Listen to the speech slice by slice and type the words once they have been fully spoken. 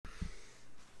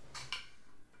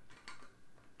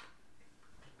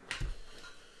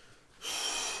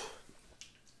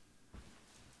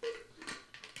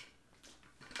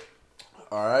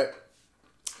All right.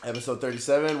 Episode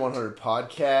 37, 100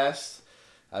 podcast.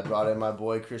 I brought in my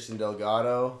boy Christian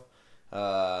Delgado,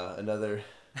 another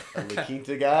La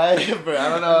Quinta guy. But I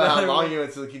don't know how long you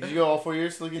went to La Quinta. Did you go all 4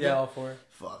 years to La Quinta? Yeah, all 4.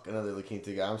 Fuck, another La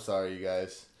Quinta guy. I'm sorry, you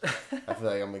guys. I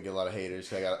feel like I'm going to get a lot of haters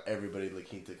because I got everybody La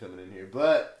Quinta coming in here.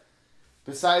 But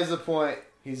besides the point,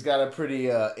 he's got a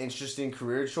pretty interesting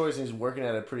career choice, and he's working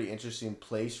at a pretty interesting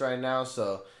place right now.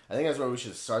 So I think that's where we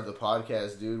should start the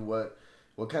podcast, dude.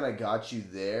 What kind of got you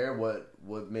there?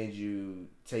 What made you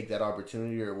take that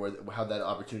opportunity, or how that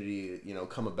opportunity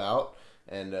come about,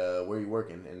 and where are you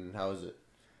working, and how is it?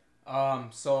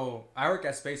 So I work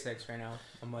at SpaceX right now.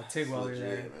 I'm a TIG welder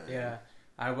there. Man. Yeah,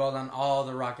 I weld on all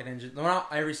the rocket engines. Well, not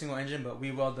every single engine, but we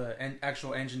weld the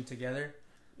actual engine together.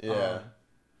 Yeah.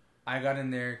 I got in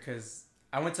there because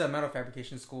I went to a metal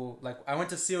fabrication school. Like, I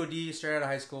went to COD straight out of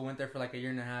high school. Went there for like a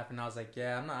year and a half, and I was like,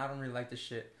 yeah, I don't really like this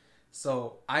shit.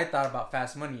 So I thought about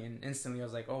fast money, and instantly I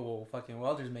was like, oh, well, fucking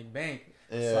welders make bank.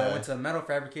 Yeah. So I went to a metal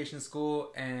fabrication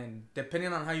school, and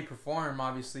depending on how you perform,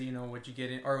 obviously, what you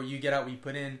get in, or you get out what you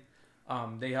put in,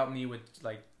 they helped me with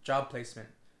like job placement.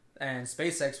 And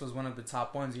SpaceX was one of the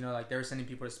top ones, like they were sending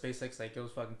people to SpaceX, like it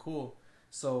was fucking cool.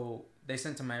 So they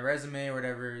sent to my resume or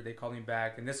whatever, they called me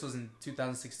back, and this was in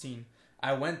 2016.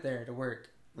 I went there to work,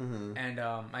 and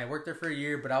I worked there for a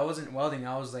year, but I wasn't welding.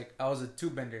 I was a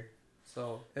tube bender.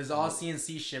 So it's all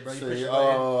CNC shit, bro. You push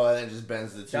your and it just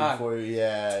bends the tube for you.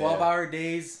 Yeah. 12-hour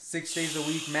days, 6 days a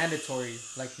week, mandatory.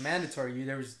 Like mandatory.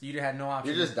 You had no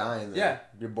option. You're just dying. There. Yeah.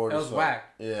 You're bored. It was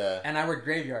whack. Yeah. And I worked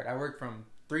graveyard. I worked from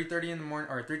 3:30 in the morning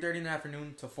or 3:30 in the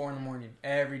afternoon to 4 in the morning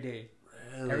every day.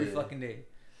 Really? Every fucking day.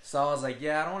 So I was like,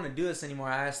 yeah, I don't want to do this anymore.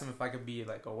 I asked them if I could be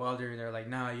like a welder. They're like,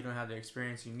 nah, you don't have the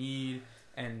experience you need.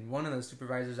 And one of the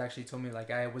supervisors actually told me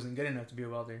like I wasn't good enough to be a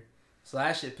welder. So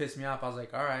that shit pissed me off. I was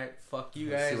like, all right, fuck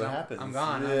you guys. I'm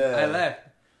gone. Yeah.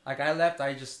 I left.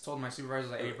 I just told my supervisor,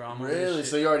 like, hey, bro, I'm over this shit.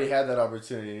 So you already had that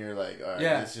opportunity, and you're like, all right,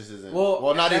 this just isn't.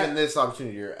 Well, not even this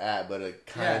opportunity you're at, but a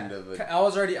kind of. I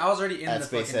was already in the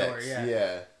SpaceX. Fucking door.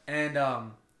 Yeah.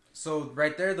 And so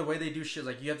right there, the way they do shit,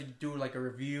 like you have to do like a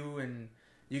review, and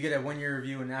you get a 1-year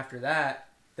review, and after that,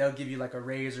 they'll give you like a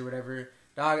raise or whatever.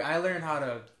 Dog, I learned how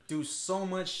to do so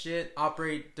much shit,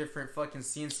 operate different fucking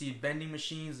CNC bending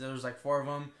machines. There was like 4 of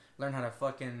them. Learn how to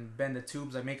fucking bend the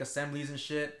tubes, like make assemblies and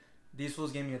shit. These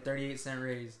fools gave me a 38-cent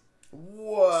raise.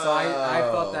 Whoa. So I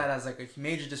felt that as like a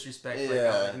major disrespect. Yeah. Like, I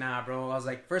was like, nah, bro. I was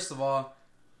like, first of all,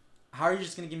 how are you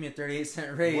just gonna give me a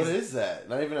 38-cent raise? What is that?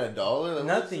 Not even $1? Like,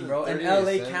 nothing, bro. In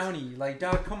LA County, like,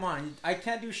 dog, come on. I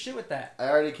can't do shit with that. I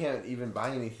already can't even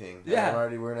buy anything. Yeah.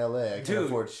 We're in LA. I can't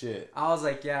afford shit. I was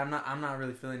like, yeah, I'm not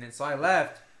really feeling it. So I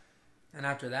left, and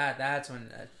after that, that's when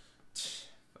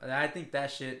I think that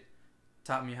shit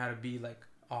taught me how to be like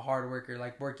a hard worker,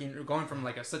 like going from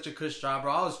like such a cush job,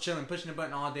 bro. I was chilling, pushing a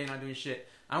button all day, not doing shit.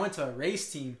 I went to a race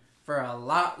team for a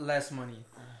lot less money,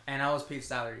 and I was paid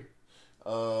salary.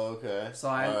 Oh, okay. So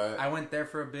I went there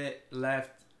for a bit,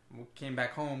 left, came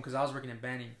back home because I was working in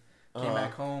Banning. Came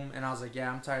back home, and I was like,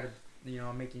 yeah, I'm tired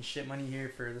of making shit money here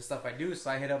for the stuff I do. So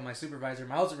I hit up my old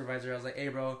supervisor. I was like, hey,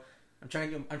 bro, I'm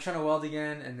trying to weld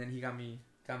again, and then he got me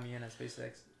in at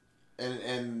SpaceX.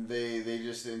 And they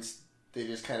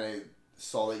just kind of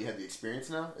saw that you had the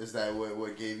experience now. Is that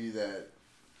what gave you that?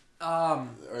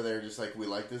 Or they're just like, we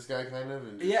like this guy, kind of?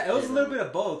 And yeah, it was a little bit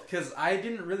of both, because I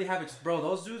didn't really have... Bro,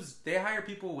 those dudes, they hire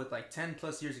people with like 10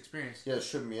 plus years experience. Yeah, it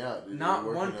shook me out, dude. Not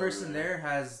one person there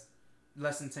has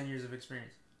less than 10 years of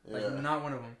experience. Like, not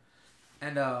one of them.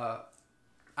 And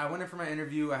I went in for my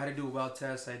interview. I had to do a weld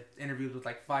test. I interviewed with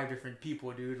like 5 different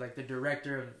people, dude. Like the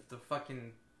director of the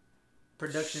fucking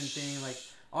production thing, like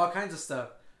all kinds of stuff.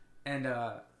 And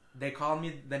they called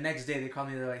me the next day.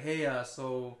 They're like, hey,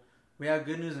 so... we have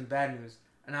good news and bad news.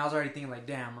 And I was already thinking like,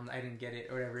 damn, I didn't get it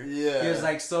or whatever. Yeah. He was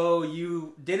like, so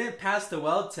you didn't pass the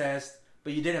weld test,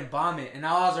 but you didn't bomb it. And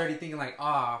I was already thinking like,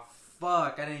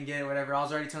 fuck, I didn't get it, whatever. I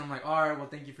was already telling him like, all right, well,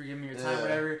 thank you for giving me your time,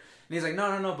 whatever. And he's like,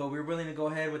 no, but we're willing to go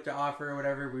ahead with the offer or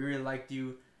whatever. We really liked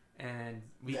you, and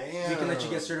we can let you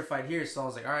get certified here. So I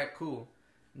was like, all right, cool.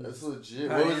 That's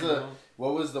legit.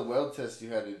 What was the weld test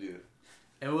you had to do?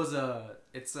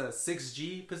 It's a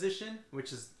 6G position,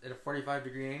 which is at a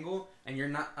 45-degree angle, and you're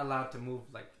not allowed to move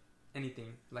like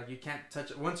anything. Like you can't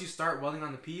touch it. Once you start welding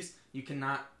on the piece, you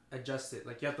cannot adjust it.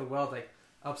 Like you have to weld like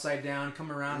upside down,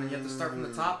 come around, and you have to start from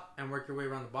the top and work your way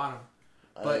around the bottom.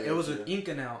 But it was an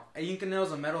Inconel. An Inconel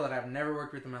is a metal that I've never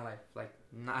worked with in my life. Like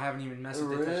I haven't even messed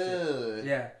with it. Really?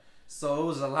 Yeah. So it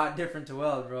was a lot different to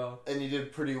weld, bro. And you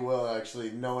did pretty well,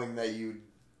 actually, knowing that you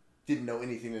didn't know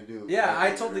anything to do. Yeah,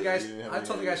 Like, I told the guys. you I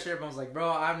told the guy straight up. I was like, bro,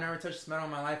 I've never touched this metal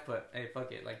in my life, but hey,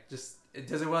 fuck it. Like, just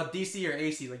does it well DC or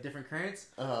AC, like different currents.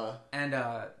 And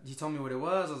he told me what it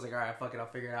was. I was like, all right, fuck it, I'll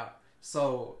figure it out.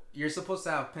 So you're supposed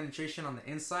to have penetration on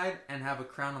the inside and have a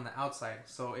crown on the outside.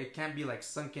 So it can't be like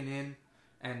sunken in,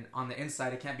 and on the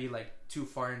inside it can't be like too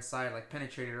far inside, like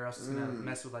penetrated, or else it's gonna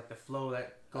mess with like the flow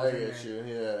that goes in there. I get you,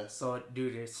 yeah. So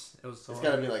dude, it was so. It's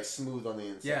gotta be like smooth on the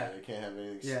inside. Yeah. It can't have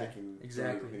anything sticking.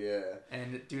 Exactly. Through. Yeah.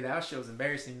 And dude, that shit was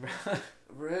embarrassing, bro.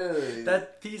 Really?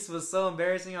 That piece was so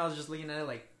embarrassing. I was just looking at it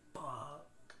like, fuck.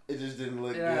 It just didn't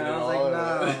look good Yeah, at I all.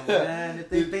 was like, no, man.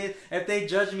 If they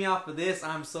judge me off of this,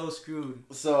 I'm so screwed.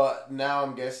 So now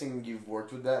I'm guessing you've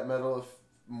worked with that metal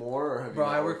more, or have Bro,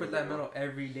 you? I work with that metal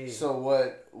every day. So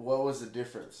what was the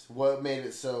difference? What made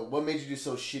you do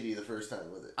so shitty the first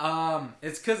time with it?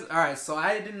 It's cause alright, so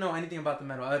I didn't know anything about the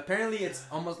metal. Apparently, it's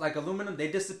almost like aluminum. They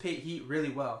dissipate heat really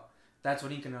well. That's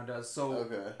what Inconel does. So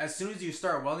as soon as you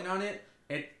start welding on it,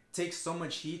 it takes so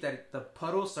much heat that the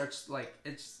puddle starts like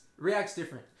it reacts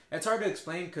different. It's hard to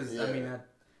explain because I mean,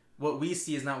 what we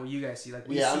see is not what you guys see. Like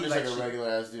we see, I'm just like a regular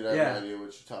ass dude. I have no idea what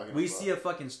you're talking about. We see a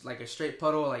fucking like a straight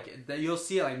puddle, like that. You'll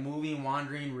see it like moving,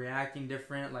 wandering, reacting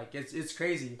different. Like it's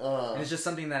crazy, and it's just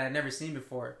something that I'd never seen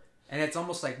before. And it's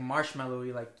almost like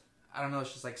marshmallowy, like I don't know.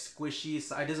 It's just like squishy.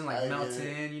 So it doesn't like melt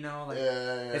in, you know. Like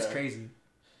it's crazy.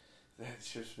 That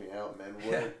trips me out,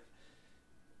 man.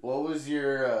 What was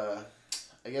your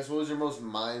I guess what was your most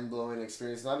mind-blowing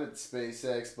experience, not at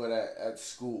SpaceX, but at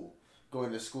school?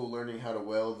 Going to school, learning how to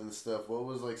weld and stuff. What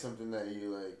was like something that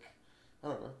you like, I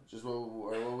don't know, just what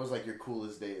was like your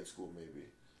coolest day at school maybe?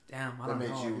 Damn, I don't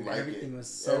know. You like everything was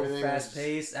so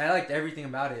fast-paced. I liked everything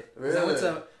about it. Really?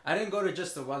 I didn't go to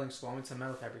just the welding school. I went to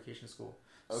metal fabrication school.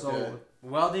 Okay. So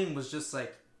welding was just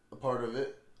like a part of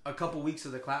it. A couple weeks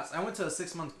of the class. I went to a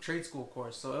 6-month trade school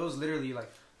course, so it was literally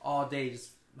like all day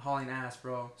just hauling ass,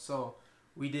 bro. So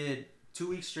we did 2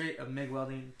 weeks straight of MIG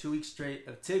welding, 2 weeks straight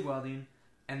of TIG welding,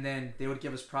 and then they would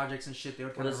give us projects and shit. They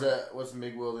would What's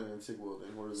MIG welding and TIG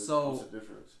welding? What's the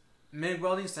difference? MIG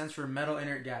welding stands for metal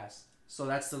inert gas. So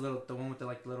that's the one with the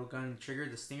little gun trigger,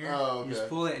 the stinger. Oh, okay. You just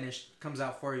pull it and it comes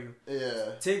out for you.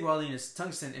 Yeah. TIG welding is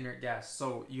tungsten inert gas.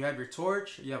 So you have your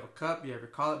torch, you have a cup, you have your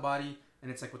collet body, and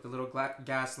it's like with the little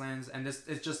gas lens, and it's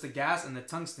just the gas and the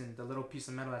tungsten, the little piece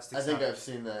of metal that sticks out. I think I've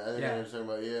seen that. I think I know what you're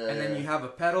talking about. And then you have a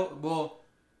pedal. Well,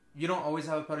 you don't always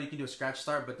have a pedal. You can do a scratch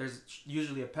start, but there's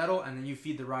usually a pedal, and then you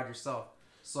feed the rod yourself.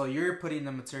 So you're putting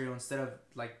the material instead of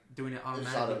like doing it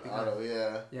automatically. Auto,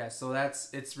 yeah. Yeah, so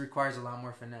it requires a lot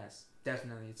more finesse.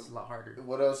 Definitely, it's a lot harder.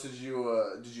 What else did you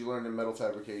learn in metal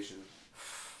fabrication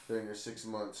during your 6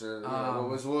 months? Or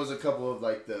what was a couple of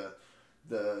like the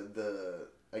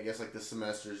I guess like the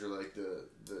semesters or like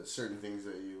the certain things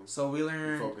that you we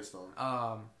learned focused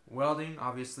on? Welding,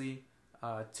 obviously,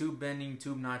 tube bending,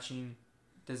 tube notching,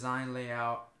 design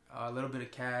layout, a little bit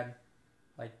of CAD,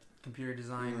 like computer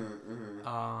design.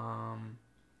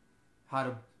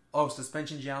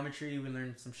 Suspension geometry. We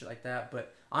learned some shit like that.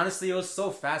 But honestly, it was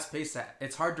so fast paced that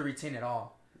it's hard to retain it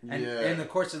all. And in the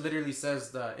course, it literally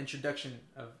says the introduction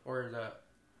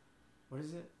what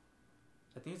is it?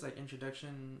 I think it's like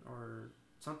introduction or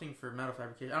something for metal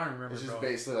fabrication. I don't remember. It's just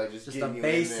basically like just getting the you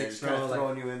basics, in there, just bro. kind of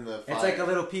throwing you in the fire. It's like a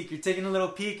little peek. You're taking a little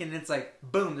peek, and it's like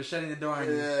boom, they're shutting the door on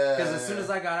you. Because as soon as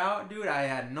I got out, dude, I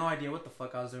had no idea what the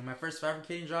fuck I was doing. My first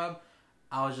fabricating job,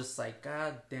 I was just like,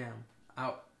 God damn,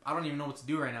 I don't even know what to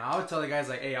do right now. I would tell the guys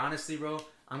like, hey, honestly, bro,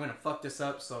 I'm gonna fuck this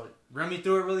up. So run me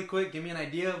through it really quick, give me an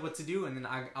idea of what to do, and then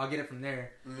I'll get it from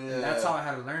there. Yeah. And that's how I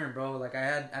had to learn, bro. Like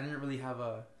I didn't really have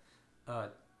a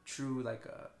true like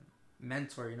a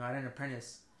mentor. You know, I didn't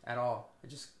apprentice at all. I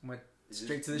just went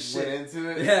straight to the shit. Went into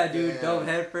it. Yeah, dude, dove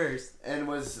head first. And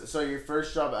your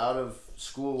first job out of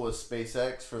school was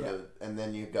SpaceX and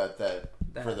then you got that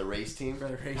for the race team.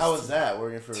 How was that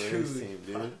working for a race team,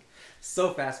 dude?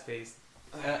 So fast paced.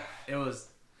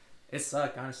 It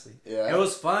sucked, honestly. Yeah. It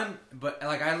was fun, but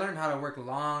like I learned how to work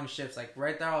long shifts. Like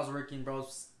right there, I was working, bro,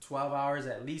 12 hours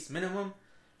at least minimum.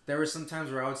 There were some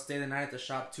times where I would stay the night at the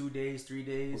shop 2 days, 3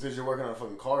 days. Because you're working on a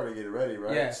fucking car to get it ready,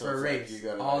 right? Yeah, so for a race. Like you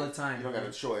gotta, all the time. You don't got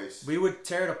a choice. We would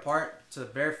tear it apart to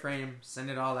bare frame, send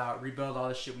it all out, rebuild all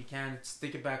the shit we can,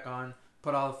 stick it back on,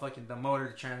 put all the motor,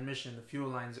 the transmission, the fuel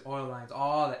lines, the oil lines,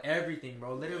 everything,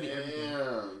 bro. Literally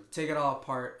everything. Take it all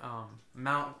apart,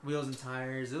 mount wheels and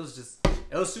tires. It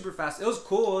was super fast. It was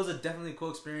cool. It was definitely a cool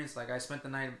experience. Like I spent the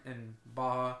night in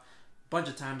Baja. bunch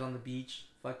of times on the beach.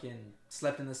 Fucking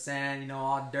slept in the sand, you know,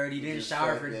 all dirty. Didn't Just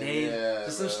shower for fucking, days. yeah,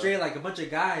 Just bro. some straight, like a bunch of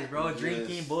guys, bro, Just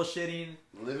drinking, bullshitting.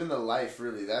 Living the life,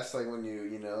 really. That's like when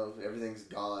you know, everything's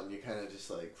gone. You're kind of just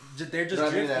like... They're just not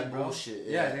into drifting, that bro. bullshit,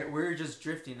 Yeah, we're just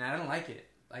drifting. I don't like it.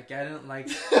 Like, I didn't like...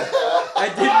 I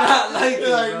did not like it,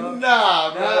 You're like, bro.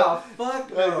 nah, bro. Nah, fuck, Like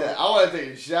bro. that. I want to take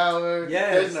a shower.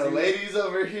 Yes, There's no dude. ladies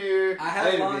over here. I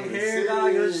had need to long be in the hair,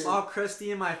 dog. It was city. just all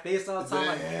crusty in my face all the time.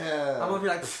 Like, Damn. I'm over here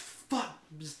like, fuck.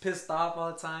 Just pissed off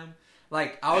all the time.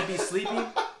 Like, I would be sleeping.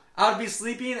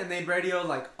 And they'd radio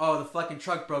like, oh, the fucking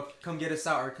truck broke. Come get us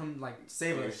out or come, like,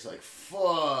 save You're us. just like,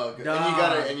 fuck.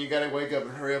 Dog. And you gotta wake up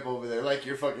and hurry up over there. Like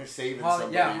you're fucking saving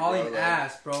somebody. Yeah, hauling bro. Like,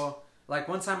 ass, bro. Like,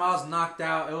 one time I was knocked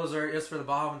out. It was for the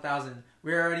Baja 1000.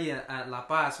 We were already at La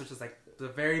Paz, which is, like, the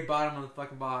very bottom of the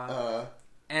fucking Baja.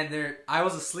 And I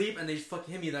was asleep, and they just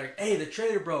fucking hit me. They're like, hey, the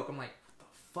trailer broke. I'm like, what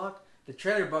the fuck? The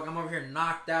trailer broke. I'm over here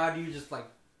knocked out, dude. Just, like,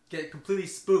 get completely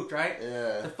spooked, right?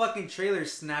 Yeah. The fucking trailer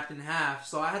snapped in half,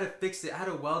 so I had to fix it. I had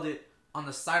to weld it on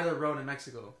the side of the road in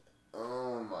Mexico.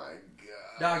 Oh, my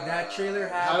God. Dog, that trailer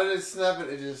had... How did it snap it?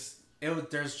 It just...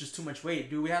 There's just too much weight,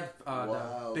 dude. We had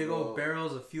the big old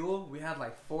barrels of fuel. We had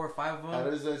like 4 or 5 of them. How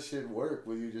does that shit work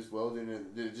with you just welding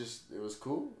and it was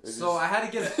cool? I had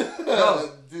to get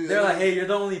bro, Dude, they're like, hey, you're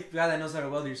the only guy that knows how to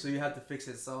weld here, so you have to fix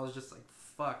it. So I was just like,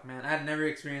 fuck, man. I had never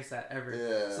experienced that ever.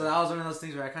 Yeah. So that was one of those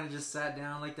things where I kind of just sat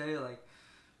down like that, like,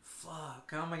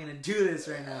 fuck, how am I gonna do this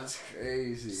right now? That's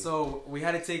crazy. So we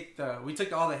had to we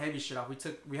took all the heavy shit off.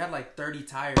 We had like 30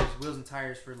 tires, wheels and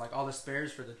tires for like all the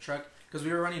spares for the truck. Because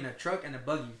we were running a truck and a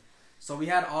buggy. So we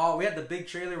had the big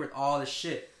trailer with all the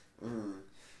shit. Mm.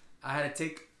 I had to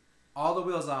take all the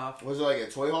wheels off. Was it like a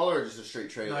toy hauler or just a straight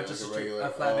trailer? No, like just a a regular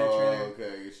flatbed trailer. Okay,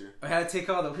 I get you. I had to take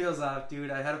all the wheels off,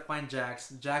 dude. I had to find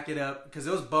jacks, jack it up. Because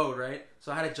it was bowed, right?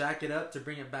 So I had to jack it up to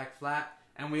bring it back flat.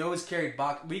 And we always carried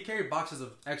boxes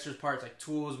of extra parts like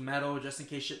tools, metal, just in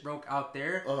case shit broke out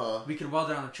there. We could weld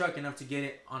it on the truck enough to get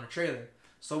it on a trailer.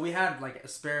 So we had like a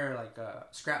spare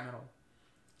scrap metal.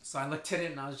 So I looked at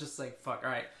it and I was just like, fuck,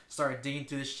 alright. Started digging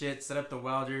through this shit, set up the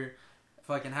welder,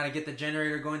 fucking had to get the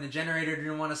generator going. The generator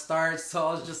didn't want to start, so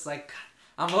I was just like,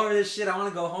 I'm over this shit. I want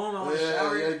to go home. I want to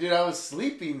shower. Yeah, dude, I was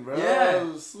sleeping, bro. Yeah. I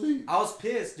was asleep. I was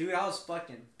pissed, dude. I was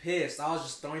fucking pissed. I was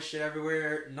just throwing shit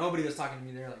everywhere. Nobody was talking to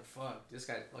me. They were like, fuck, this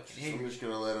guy's fucking angry. I'm just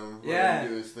gonna let him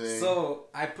do his thing. So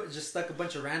I just stuck a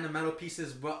bunch of random metal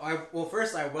pieces. Well,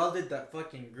 first I welded that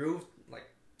fucking groove like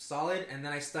solid, and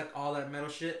then I stuck all that metal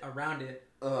shit around it.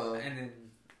 And then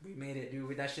we made it,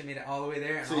 dude. That shit made it all the way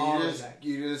there. And so all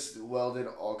you just welded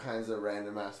all kinds of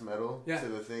random ass metal to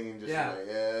the thing and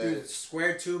just dude,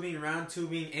 square tubing, round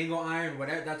tubing, angle iron,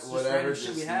 whatever. That's just whatever random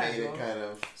shit we had. Made it kind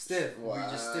of stiff. Wow,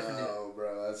 we just stiffened it.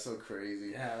 Bro, that's so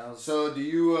crazy. Yeah, that was. So do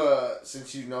you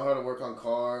since you know how to work on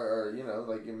car or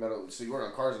like in metal, so you work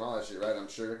on cars and all that shit, right? I'm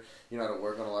sure you know how to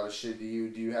work on a lot of shit. Do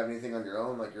you have anything on your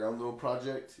own, like your own little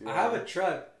project? I have a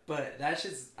truck. But that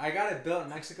shit's... I got it built in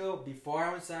Mexico before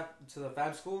I went to the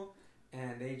fab school,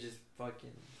 and they just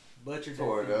fucking butchered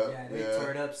tore it up. Yeah, they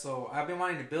tore it up. So I've been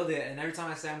wanting to build it, and every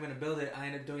time I say I'm going to build it, I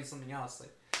end up doing something else.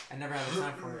 Like, I never have the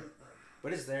time for it.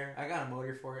 But it's there. I got a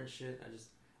motor for it and shit.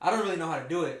 I don't really know how to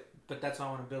do it, but that's why I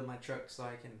want to build my truck so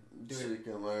I can do it. So you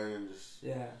can learn and just...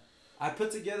 Yeah. I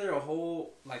put together a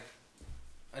whole, like,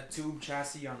 a tube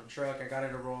chassis on the truck. I got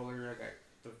it a roller. I got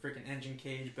the freaking engine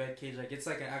cage, bed cage. Like, it's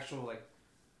like an actual, like...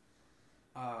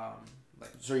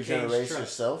 So you're trying to race truck.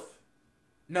 yourself?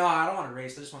 No, I don't want to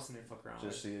race. I just want something to fuck around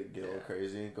Just with. to get a little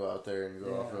crazy, go out there and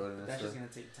go off road and stuff. That's just gonna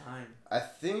take time. I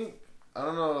think I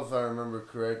don't know if I remember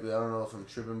correctly. I don't know if I'm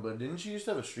tripping, but didn't you used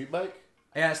to have a street bike?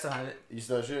 Yeah, I still have it. You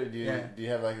still should? Do you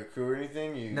have like a crew or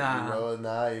anything? You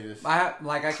just.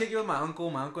 I kick it with my uncle.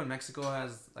 My uncle in Mexico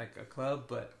has like a club,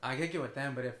 but I kick it with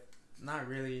them. But if not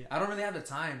really, I don't really have the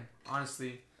time.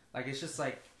 Honestly, like it's just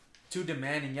like too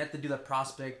demanding. You have to do the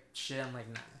prospect shit. I'm like,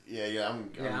 nah. Yeah, I'm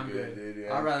good, dude.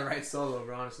 Yeah. I'd rather ride solo,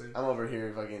 bro. Honestly, I'm over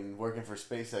here fucking working for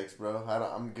SpaceX, bro.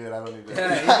 I'm good. I don't need to.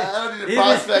 Yeah, I don't need a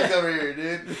prospect over here,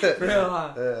 dude. Real,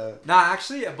 huh? Yeah. Nah,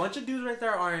 actually, a bunch of dudes right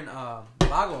there are in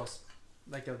Lagos.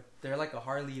 They're like a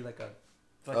Harley, like a.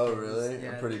 Oh really?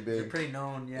 Yeah, pretty big. They're pretty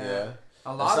known. Yeah.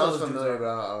 A lot of those familiar, dudes.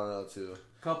 but I don't know too.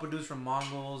 Couple dudes from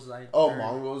Mongols, like.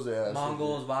 Mongols, yeah.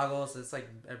 Mongols, Vagos. It's like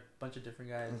a bunch of different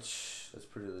guys. That's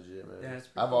pretty legit, man. Yeah, it's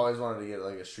pretty I've cool. always wanted to get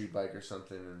like a street bike or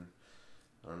something, and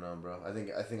I don't know, bro. I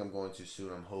think I'm going too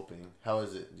soon. I'm hoping. How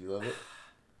is it? Do you love it?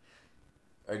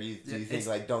 Or do you think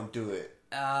like don't do it?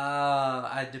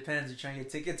 It depends. You trying to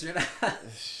get tickets or not?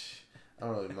 I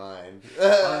don't really mind.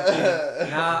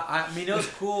 Nah, I mean it was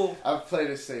cool. I've played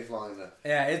it safe long enough.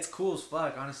 Yeah, it's cool as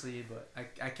fuck, honestly. But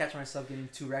I catch myself getting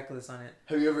too reckless on it.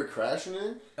 Have you ever crashed in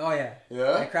it? Oh yeah.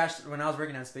 Yeah. I crashed when I was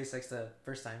working at SpaceX the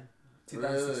first time.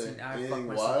 2016. Really? I Anything fucked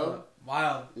myself wild? up.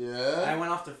 Wild. Yeah. I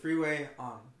went off the freeway.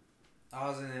 I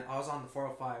was on the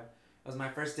 405. It was my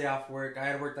first day off work. I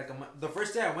had worked like a month. The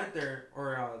first day I went there,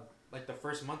 or like the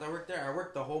first month I worked there, I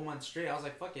worked the whole month straight. I was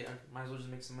like, fuck it, I might as well just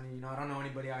make some money. You know, I don't know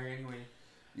anybody out here anyway.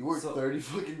 You worked 30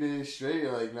 fucking days straight.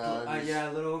 You're like, nah.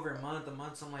 Yeah, a little over a month,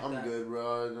 something like that. I'm good,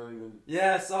 bro. I don't even.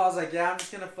 Yeah, so I was like, yeah, I'm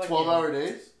just gonna fucking 12-hour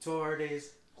days. 12-hour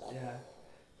days.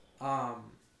 Yeah.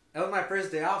 It was my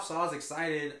first day off, so I was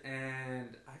excited,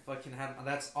 and I fucking had.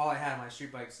 That's all I had on my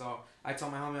street bike. So I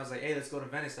told my homie, I was like, hey, let's go to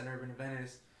Venice. I've never been to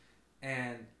Venice.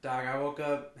 And dog, I woke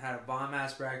up, had a bomb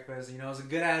ass breakfast. You know, it was a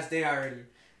good ass day already.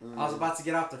 I was about to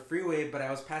get off the freeway, but I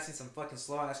was passing some fucking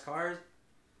slow ass cars.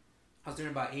 I was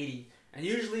doing about 80, and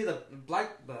usually the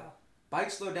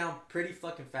bike slowed down pretty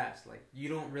fucking fast. Like you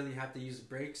don't really have to use the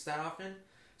brakes that often.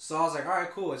 So I was like, all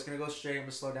right, cool. It's gonna go straight. I'm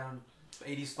gonna slow down.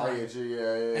 80's fine. I get you,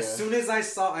 yeah. As soon as I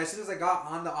got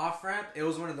on the off ramp, it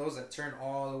was one of those that turned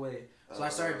all the way. So I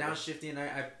started downshifting.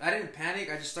 I didn't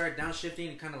panic. I just started downshifting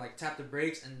and kind of like tapped the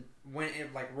brakes and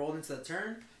rolled into the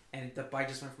turn. And the bike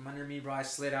just went from under me, bro. I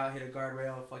slid out, hit a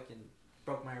guardrail, fucking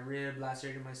broke my rib,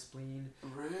 lacerated my spleen.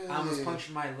 Really? I almost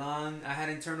punctured my lung. I had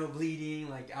internal bleeding.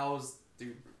 Like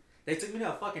dude. They took me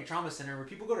to a fucking trauma center where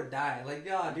people go to die. Like,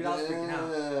 yeah, dude, I was freaking out.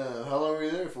 Yeah. How long were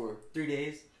you there for? 3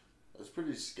 days. That's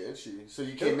pretty sketchy. So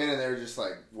you came in and they were just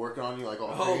like working on you like all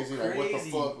crazy. Like what the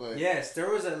fuck? Like, yes, there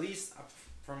was at least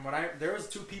there was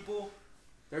 2 people.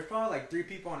 There's probably like 3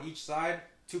 people on each side.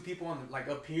 2 people on like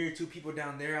up here, 2 people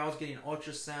down there. I was getting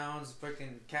ultrasounds,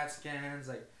 freaking CAT scans.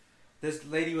 Like this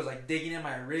lady was like digging in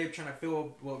my rib, trying to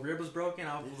feel what rib was broken.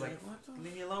 I was like,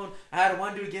 leave me alone. I had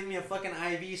one dude give me a fucking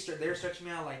IV. They were stretching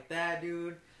me out like that,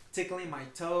 dude, tickling my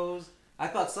toes. I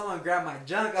thought someone grabbed my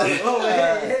junk. I was like, oh,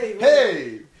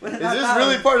 hey. Is this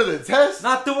really part of the test?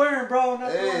 Not the worm, bro.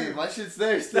 Not the worm. My shit's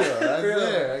there still. That's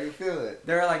there. I can feel it.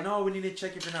 They were like, no, we need to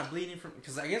check if you're not bleeding from...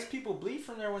 Because I guess people bleed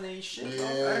from there when they eat shit. Yeah, I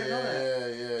didn't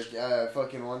know that. Yeah.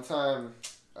 Fucking one time...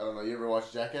 I don't know. You ever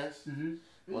watch Jackass? Mm-hmm.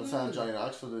 One time Johnny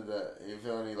Knoxville did that. You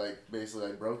feel me? Like basically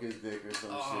like broke his dick or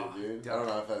some shit, dude. Yeah. I don't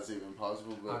know if that's even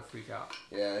possible, but I'd freak out.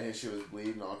 Yeah, his shit was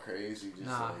bleeding all crazy. Just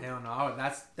like, hell no.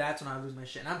 That's when I lose my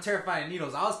shit. And I'm terrified of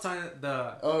needles. I was telling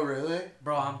Oh really?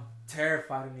 Bro, I'm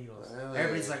terrified of needles. Really?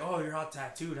 Everybody's like, oh, you're all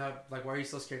tattooed. Why are you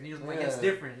so scared of needles? I'm like, it's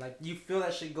different. Like you feel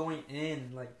that shit going in.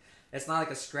 Like it's not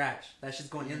like a scratch. That shit's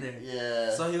going in there.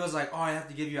 Yeah. So he was like, oh, I have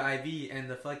to give you an IV. And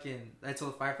I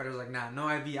told the firefighter, I was like, nah, no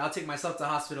IV. I'll take myself to the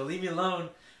hospital. Leave me alone.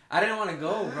 I didn't want to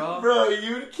go, bro. Bro,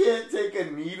 you can't take a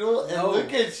needle and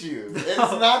look at you. It's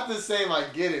not the same, I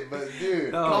get it, but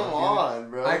dude, come on,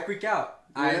 bro. I freak out.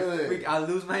 Really? I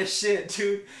lose my shit,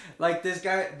 dude. Like this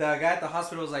guy, the guy at the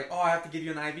hospital was like, oh, I have to give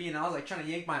you an IV. And I was like trying to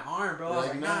yank my arm, bro. I was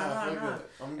like, nah.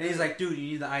 And he's like, dude,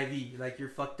 you need the IV. Like, you're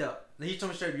fucked up. And he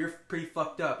told me straight up, you're pretty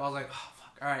fucked up. I was like, oh,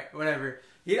 fuck. All right, whatever.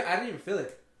 I didn't even feel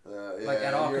it. Like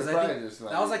at all, because I think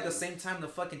that was like the same time the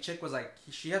fucking chick was like,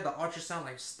 she had the ultrasound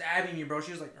like stabbing me, bro.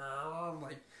 She was like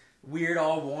weird,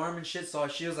 all warm and shit. So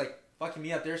she was like fucking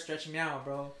me up there, stretching me out,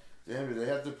 bro. Damn, do they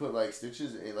have to put like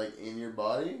stitches in your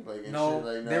body, like and no, shit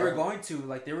like that? They were going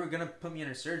to they were gonna put me in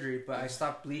a surgery, but I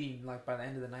stopped bleeding like by the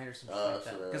end of the night or something like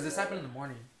that. Because this happened in the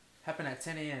morning, happened at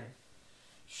 10 a.m.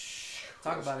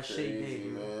 Talk about a shitty day,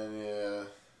 dude. Man. Yeah.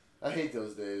 I hate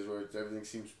those days where everything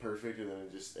seems perfect and then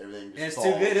everything just falls.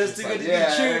 It's too good. It's too good to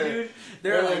be true, dude.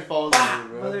 They're like, falls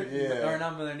or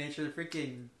not Mother Nature,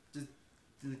 freaking just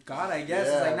God, I guess.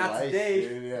 It's like, not life, today.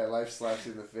 Dude, yeah, life slaps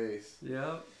you in the face.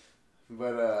 Yep.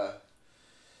 But,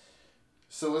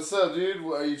 so what's up, dude?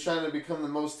 Are you trying to become the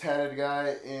most tatted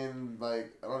guy in,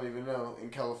 like, I don't even know,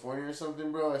 in California or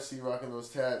something, bro? I see you rocking those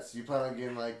tats. You plan on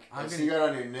getting, like, I see you got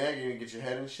on your neck, you're gonna get your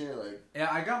head and shit, like. Yeah,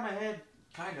 I got my head,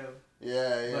 kind of.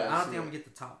 Yeah. But I don't think I'm gonna get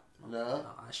the top. No? No,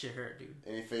 that shit hurt, dude.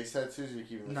 Any face tattoos? Or you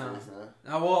keeping the face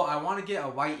now? Well, I want to get a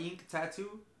white ink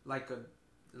tattoo, like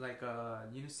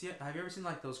you see it? Have you ever seen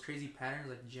like those crazy patterns,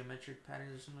 like geometric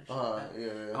patterns or something like that?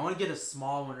 Yeah. I want to get a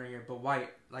small one right here, but white.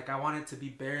 Like I want it to be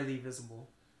barely visible,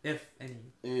 if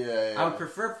any. Yeah. I would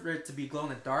prefer for it to be glow in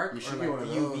the dark you should or be like one of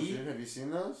UV. those, dude. Have you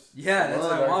seen those? Yeah, that's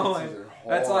why I want one.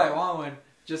 That's why I want one.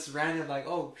 Just random, like,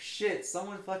 oh shit,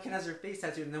 someone fucking has their face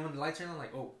tattooed, and then when the light turns on,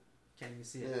 like, oh. Can't even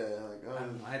see it. Yeah, like,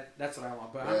 oh. That's what I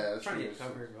want, but I'm trying to get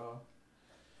covered, bro.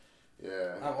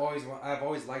 Yeah. I've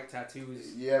always liked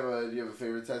tattoos. Do you have a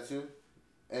favorite tattoo?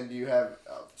 And do you have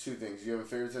 2 things? Do you have a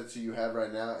favorite tattoo you have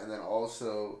right now, and then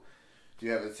also, Do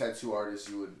you have a tattoo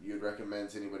artist you'd recommend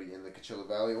to anybody in the Coachella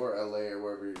Valley or LA or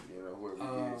wherever you get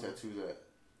your tattoos at?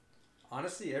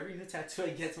 Honestly, every new tattoo I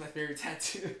get's my favorite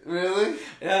tattoo. Really?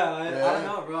 Yeah, I don't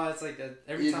know, bro. It's like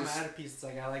every time I add a piece, it's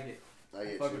like I like it.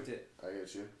 I fuck with it. I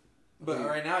get you. But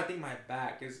right now, I think my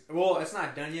back is it's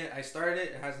not done yet. I started it;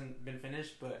 it hasn't been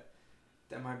finished, but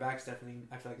my back's definitely.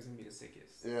 I feel like it's gonna be the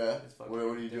sickest. Yeah. What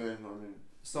are you doing?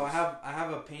 So I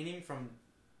have a painting from.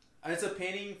 It's a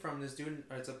painting from this dude,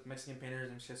 or it's a Mexican painter. His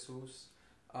name's Jesus.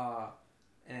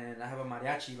 And I have a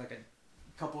mariachi, like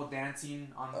a couple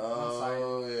dancing on one side.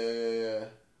 Oh yeah.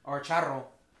 Or a charro,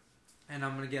 and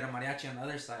I'm gonna get a mariachi on the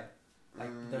other side,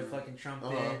 like the fucking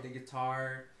trumpet, the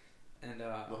guitar. And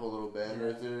the whole little band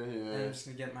right there. Yeah. And I'm just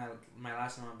gonna get my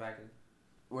last name on my back.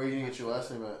 Where are you gonna get your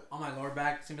last name at? On my lower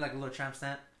back. It's gonna be like a little tramp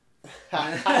stamp.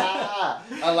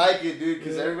 I like it, dude,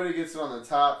 because everybody gets it on the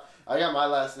top. I got my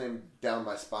last name down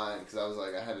my spine because I was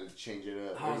like, I had to change it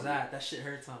up. How was that? That shit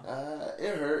hurts, huh?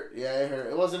 It hurt. Yeah, it hurt.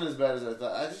 It wasn't as bad as I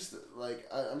thought. I just,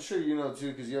 I'm sure you know,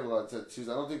 too, because you have a lot of tattoos.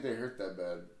 I don't think they hurt that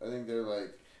bad.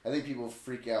 I think people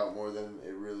freak out more than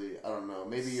it really, I don't know.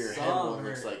 Maybe your head one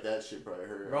looks like that shit probably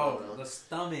hurt. Bro, the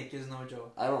stomach is no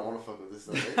joke. I don't want to fuck with this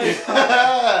stomach.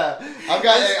 I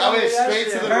went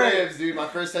straight to the ribs, dude. My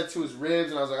first tattoo was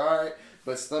ribs, and I was like, alright.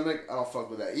 But stomach, I don't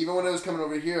fuck with that. Even when it was coming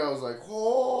over here, I was like,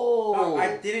 whoa. No,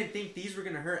 I didn't think these were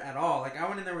going to hurt at all. Like, I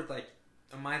went in there with, like,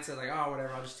 a mindset, like, oh,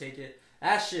 whatever, I'll just take it.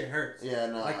 That shit hurts. Yeah,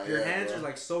 no. Like, your hands are,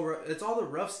 like, so rough. It's all the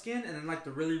rough skin and then, like,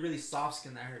 the really, really soft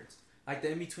skin that hurts. Like,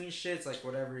 the in-between shit's, like,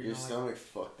 whatever. Your stomach,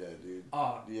 fuck that, dude.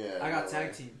 Oh, yeah. I got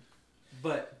tag team.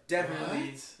 But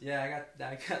definitely, what? Yeah,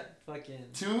 I got fucking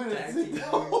two tag team. 2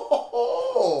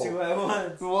 at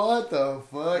once. What the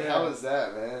fuck? Yeah. How was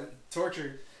that, man?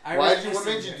 Torture. What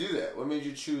made you do that? What made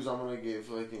you choose I'm gonna get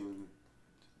fucking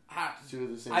two at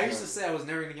the same time? I used to say I was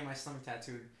never gonna get my stomach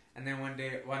tattooed, and then one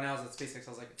day when I was at SpaceX,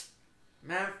 I was like,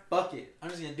 man, fuck it,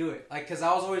 I'm just gonna do it. Like, cause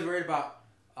I was always worried about,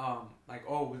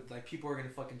 people are gonna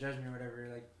fucking judge me or whatever.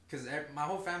 Like, cause my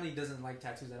whole family doesn't like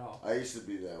tattoos at all. I used to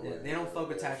be that way. They don't fuck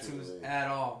with tattoos at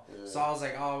all. Yeah. So I was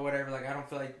like, oh, whatever. Like, I don't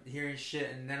feel like hearing shit.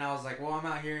 And then I was like, well, I'm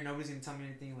out here, nobody's gonna tell me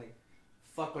anything. Like,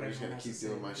 fuck what everyone has to say.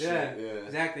 I'm just gonna keep doing my shit. Yeah,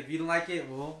 exactly. If you don't like it,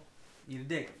 well, eat a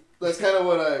dick. That's kind of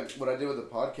what I did with the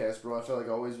podcast, bro. I felt like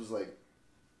I always was like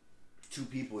two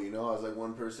people, you know. I was like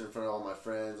one person in front of all my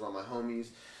friends, all my homies,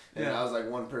 and I was like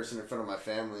one person in front of my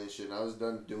family and shit. And I was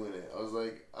done doing it. I was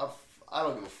like, I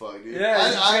don't give a fuck, dude.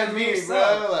 Yeah, I'm me,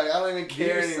 bro. Like, I don't even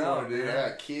care yourself, anymore, dude. Man. I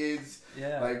got kids.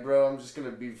 Yeah. Like, bro, I'm just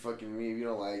gonna be fucking me. If you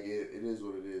don't like it, it is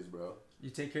what it is, bro. You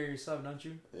take care of yourself, don't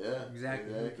you? Yeah.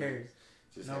 Exactly. Who cares?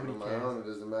 Just handle my own. It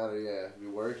doesn't matter. Yeah, be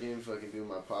working, fucking doing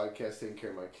my podcast, taking care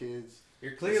of my kids.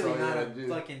 You're clearly not a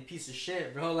fucking piece of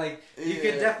shit, bro. Like, you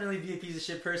could definitely be a piece of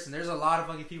shit person. There's a lot of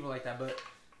fucking people like that, but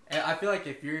I feel like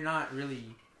if you're not really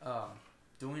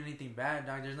doing anything bad,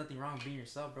 dog, there's nothing wrong with being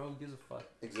yourself, bro. Who gives a fuck?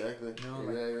 Exactly. You know,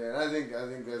 exactly. And I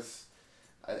think that's.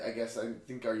 I guess I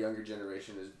think our younger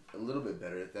generation is a little bit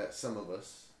better at that. Some of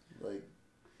us, like.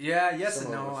 Yeah. Yes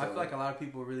and no. I feel like a lot of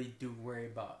people really do worry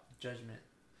about judgment.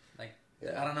 Like,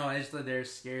 I don't know. I just feel they're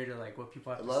scared of like what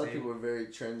people have to say. A lot of people are very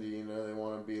trendy. You know, they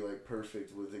want to be like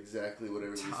perfect with exactly what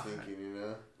everybody's thinking. You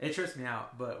know. It trips me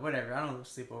out, but whatever. I don't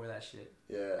sleep over that shit.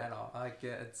 Yeah. At all. Like,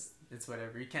 it's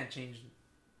whatever. You can't change.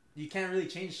 You can't really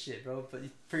change shit, bro. But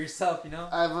for yourself, you know.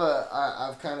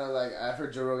 I've kind of like I've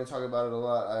heard Joe Rogan talk about it a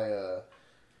lot.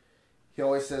 He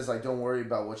always says like don't worry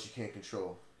about what you can't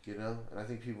control, you know. And I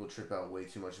think people trip out way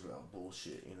too much about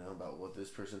bullshit, you know, about what this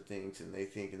person thinks and they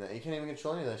think and that. You can't even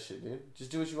control any of that shit, dude.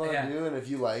 Just do what you want to do, and if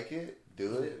you like it,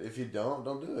 do it. If you don't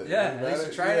do it. Yeah, at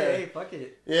least try it. Hey, fuck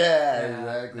it. Yeah,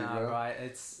 exactly, nah, bro.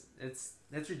 It's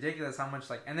ridiculous how much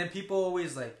like, and then people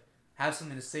always like have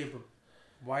something to say, but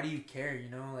why do you care? You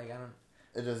know, like I don't.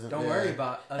 It doesn't. Don't worry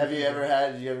about. Have you ever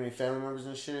had? Do you have any family members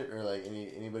and shit, or like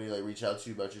anybody like reach out to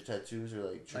you about your tattoos, or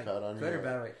like trip out on you? Good or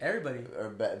bad way? Everybody. Or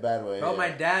bad way. Bro, my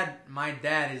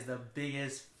dad is the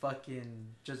biggest fucking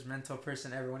judgmental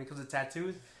person ever. When it comes to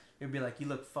tattoos, he'd be like, "You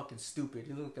look fucking stupid.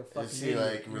 You look a fucking." Is he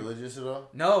like religious at all?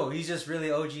 No, he's just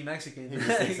really OG Mexican. He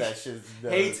just thinks that shit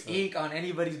hates ink on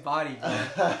anybody's body.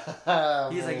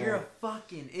 He's like, "You're a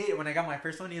fucking idiot." When I got my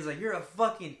first one, he was like, "You're a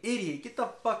fucking idiot. Get the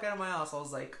fuck out of my house." I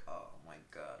was like, "Oh.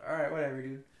 God. All right, whatever,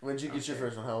 dude." When did you get your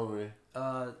first one? How old were you?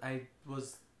 I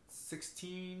was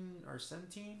 16 or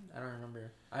 17. I don't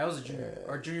remember. I was a junior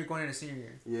or junior going into senior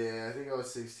year. Yeah, I think I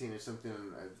was 16 or something.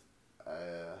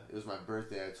 It was my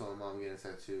birthday. I told my mom I'm getting a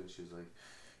tattoo, and she was like,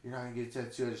 you're not gonna get a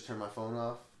tattoo. I just turned my phone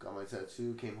off, got my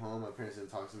tattoo, came home. My parents didn't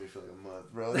talk to me for like a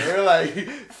month, bro. They were like,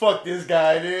 fuck this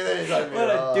guy, dude. They just like, what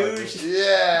a douche.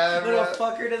 Yeah, little bro.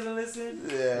 fucker doesn't listen.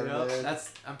 Yeah, You know? man.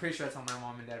 I'm pretty sure that's how my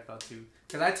mom and dad felt too.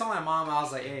 Because I told my mom, I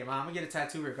was like, hey, mom, I'm gonna get a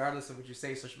tattoo regardless of what you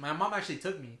say. So my mom actually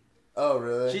took me. Oh,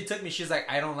 really? She took me. She's like,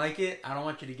 I don't like it. I don't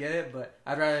want you to get it, but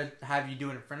I'd rather have you do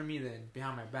it in front of me than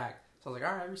behind my back. So I was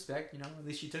like, all right, respect. You know, at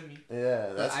least she took me.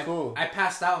 Yeah, that's cool. I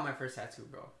passed out on my first tattoo,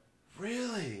 bro.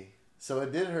 Really? So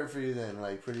it did hurt for you then,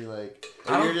 like pretty like.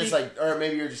 I Or don't you're just like, or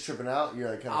maybe you're just tripping out. You're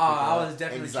like kind of. I was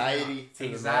definitely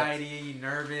anxiety,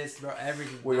 nervous, bro,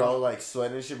 everything. Were you all like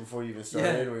sweating and shit before you even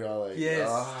started? Yeah. Were you all like, yes,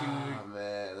 oh, dude.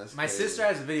 man, that's my crazy. sister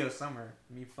has a video somewhere.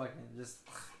 Me fucking just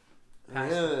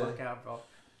passed Really? the fuck out, bro.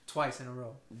 Twice in a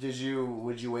row.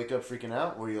 Would you wake up freaking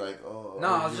out? Were you like, oh? No,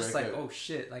 or I did was you just wake like, up- oh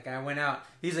shit. Like I went out.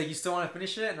 He's like, you still want to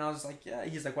finish it? And I was like, yeah.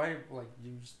 He's like, why? Like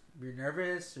you're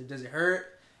nervous or does it hurt?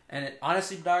 And it,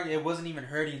 honestly, dog, it wasn't even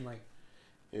hurting. Like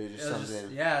It was just it was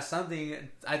something. something.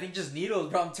 I think just needles,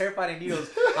 bro. I'm terrified of needles.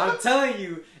 I'm telling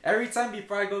you, every time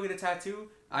before I go get a tattoo,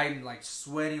 I'm like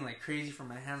sweating like crazy from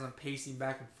my hands. I'm pacing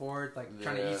back and forth, like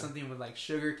trying to Yeah. eat something with like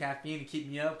sugar, caffeine to keep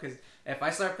me up. Because if I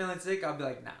start feeling sick, I'll be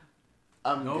like, nah.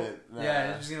 I'm Nope. good. Nah.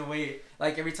 Yeah, I'm just gonna wait.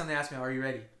 Like every time they ask me, "Are you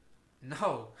ready?"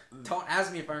 No, don't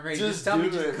ask me if I'm ready. Just Just tell me,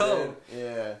 do just it, go. man.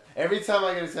 Yeah. Every time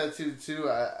I get a tattoo too,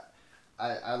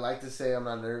 I like to say I'm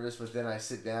not nervous, but then I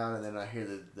sit down and then I hear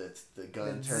the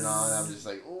gun turn on. I'm just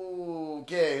like, ooh,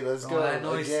 okay, let's Bro, go. that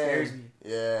noise again. scares me.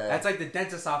 Yeah. That's like the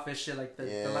dentist office shit, like the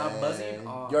loud buzzing.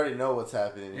 Oh. You already know what's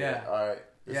happening. You're Yeah. like, all right.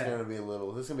 This Yeah. is gonna be a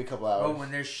little. This is gonna be a couple hours. Bro,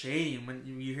 when they're shading, when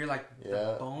you hear like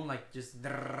Yeah. the bone, like just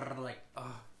like,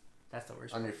 oh, that's the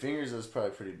worst. On your fingers, that's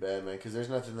probably pretty bad, man. Because there's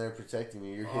nothing there protecting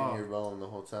you. You're hitting your bone the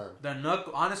whole time.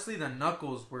 Honestly, the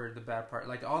knuckles were the bad part.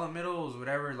 Like all the middles,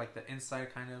 whatever, like the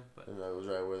inside kind of. But And that was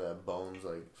right where that bone's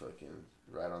like fucking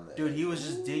right on the dude, edge. he was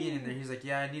just digging in there. He's like,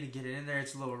 yeah, I need to get it in there.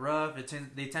 It's a little rough.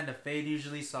 They tend to fade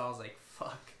usually. So I was like,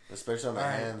 fuck. Especially on the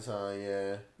Alright. hands, huh?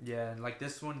 Yeah. Yeah, and like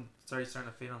this one, it's already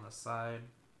starting to fade on the side.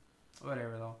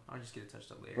 Whatever though, I'll just get it touched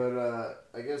up later.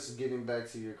 But I guess getting back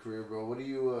to your career, bro. What do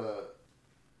you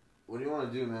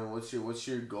want to do, man? What's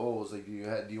your goals? Like, do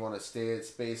you want to stay at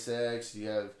SpaceX? Do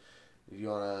you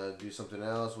want to do something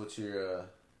else? What's your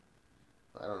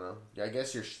I don't know. I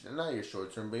guess not your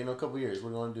short term, but a couple years. What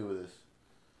do you want to do with this?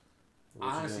 What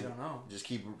I you honestly doing? don't know.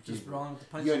 Just rolling with the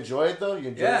punches. You enjoy it though. You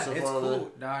enjoy Yeah, it so it's far.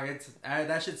 cool, dog.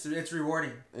 That shit's it's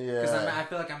rewarding. Yeah. Because I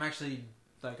feel like I'm actually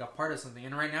like a part of something.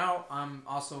 And right now, I'm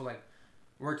also like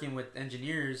working with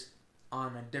engineers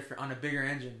on a bigger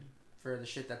engine for the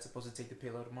shit that's supposed to take the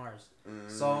payload to Mars.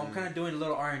 So I'm kind of doing a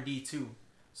little R&D too.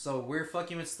 So we're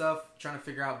fucking with stuff, trying to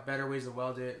figure out better ways to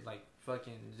weld it. Like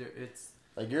fucking, it's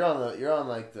like you're on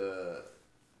like the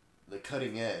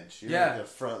cutting edge. You're Yeah. like the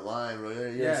front line, bro. You're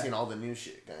Yeah. seeing all the new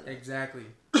shit, kind of. exactly.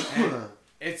 And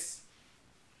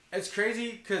it's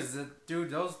crazy because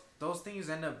dude, those things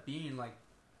end up being like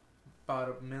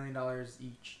about $1 million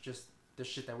each. Just the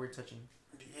shit that we're touching.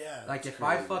 Yeah. Like, that's if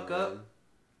I crazy, fuck man. up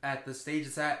at the stage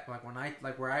it's at, like when I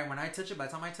touch it, by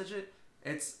the time I touch it,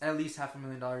 it's at least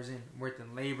 $500,000 in worth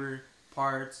in labor,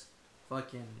 parts,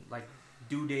 fucking like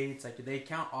due dates. Like they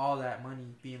count all that money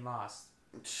being lost.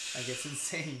 Like it's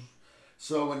insane.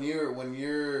 So when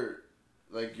you're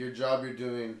like your job you're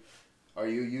doing, are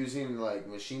you using like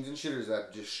machines and shit, or is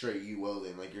that just straight you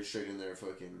welding? Like you're straight in there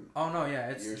fucking. Oh no, yeah,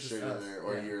 You're just straight us. in there,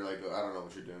 or Yeah. you're like, I don't know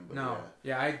what you're doing, but No,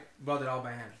 yeah, I weld it all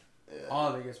by hand. yeah. All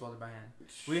of it gets welded by hand.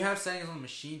 We have settings on the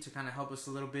machine to kind of help us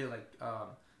a little bit. Like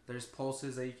there's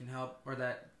pulses that you can help or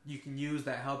that you can use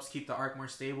that helps keep the arc more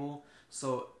stable.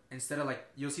 So instead of like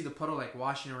you'll see the puddle like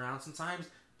washing around sometimes,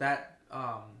 that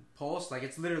pulse like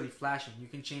it's literally flashing. You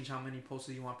can change how many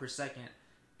pulses you want per second,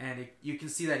 and you can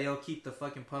see that it'll keep the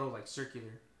fucking puddle like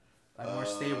circular, like more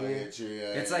stable. I get you, yeah,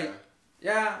 It's yeah. like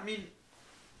yeah, I mean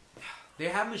they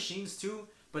have machines too,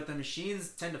 but the machines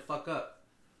tend to fuck up.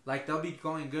 Like they'll be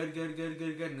going good,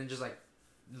 and then just like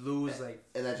lose like.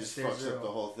 And that just there's fucks zero. up the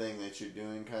whole thing that you're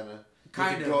doing, kind of.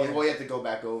 Kind of. Yeah. Well, you have to go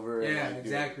back over. Yeah, and, like,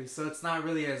 exactly. So it's not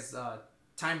really as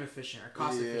time efficient or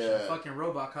cost efficient. Yeah. A fucking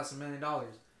robot costs $1 million.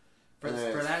 For And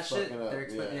then that it's shit, fucking up, they're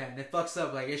yeah. and it fucks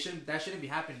up. Like that shouldn't be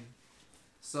happening.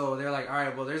 So they're like, all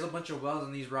right, well, there's a bunch of welds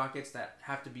on these rockets that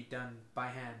have to be done by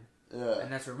hand, Yeah.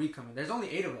 and that's where we come in. There's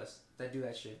only 8 of us that do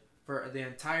that shit for the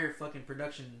entire fucking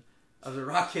production of the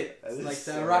rocket, That is like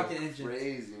the so rocket engine.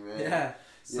 Crazy, man. Yeah.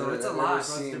 So it's a Have you lot. ever Bro. It's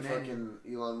seen demanding.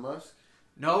 fucking Elon Musk?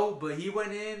 No, but he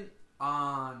went in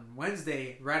on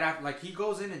Wednesday right after. Like he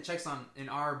goes in and checks in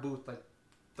our booth, like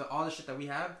all the shit that we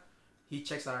have. He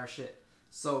checks out our shit.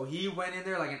 So he went in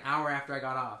there like an hour after I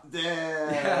got off. Damn.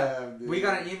 Yeah. Dude. We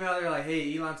got an email there like,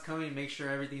 hey, Elon's coming. Make sure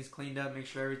everything's cleaned up. Make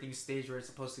sure everything's staged where it's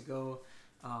supposed to go.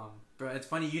 Bro, it's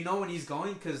funny. You know when he's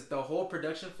going because the whole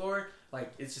production floor,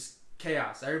 like, it's just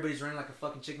chaos. Everybody's running like a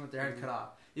fucking chicken with their head cut off.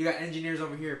 You got engineers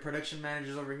over here, production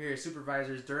managers over here,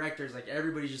 supervisors, directors. Like,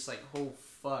 everybody's just like, oh,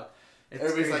 fuck. It's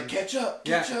Everybody's crazy. like, catch up,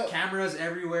 catch up. Cameras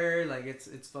everywhere. Like,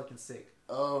 it's fucking sick.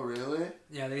 Oh, really?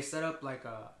 Yeah, they set up like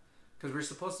because we're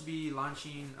supposed to be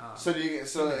launching. So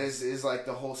is like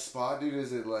the whole spot, dude?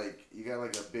 Is it like you got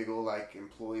like a big old like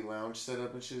employee lounge set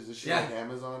up and shit? Is this shit like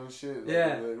Amazon and shit? Like,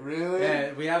 Yeah. like, really?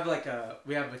 Yeah, we have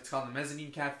it's called the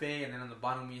Mezzanine Cafe, and then on the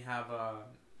bottom we have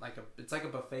it's like a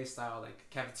buffet style like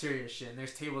cafeteria shit. And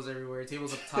there's tables everywhere,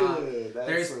 tables up top.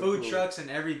 There's so food cool. trucks and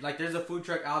there's a food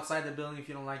truck outside the building if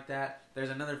you don't like that. There's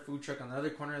another food truck on the other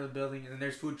corner of the building, and then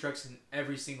there's food trucks in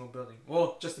every single building.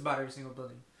 Well, just about every single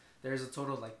building. There's a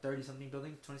total of like 30-something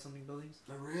buildings, 20-something buildings.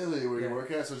 Really? Where you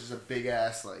work at? So it's just a big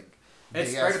ass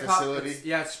It's big ass spread facility?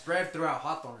 It's spread throughout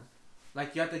Hawthorne.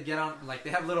 Like, you have to get on, like, they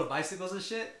have little bicycles and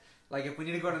shit. Like, if we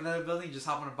need to go to another building, just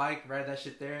hop on a bike, ride that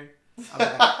shit there.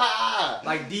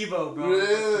 Like Devo, bro.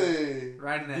 Really?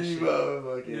 Riding that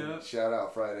Devo, shit. fucking Yep. shout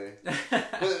out Friday.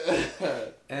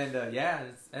 And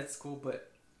that's cool.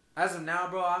 But as of now,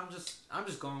 bro, I'm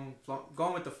just going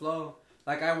with the flow.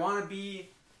 Like, I want to be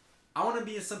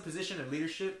in some position of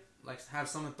leadership, like have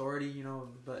some authority, you know.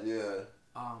 But yeah.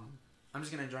 I'm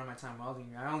just gonna enjoy my time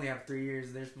welding. I only have 3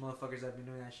 years. There's motherfuckers that have been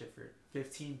doing that shit for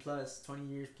 15 plus, 20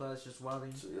 years plus, just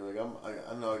welding. So you're like,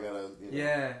 I know I gotta. You know,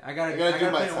 Yeah, I gotta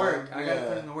do my put in work. time. I gotta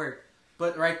put in the work.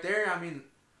 But right there, I mean,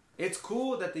 it's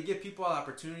cool that they give people an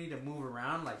opportunity to move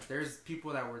around. Like, there's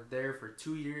people that were there for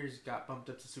 2 years, got bumped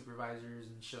up to supervisors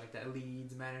and shit like that,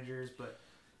 leads, managers. But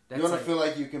that's you want to feel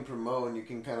like you can promote and you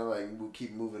can kind of like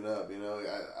keep moving up. You know,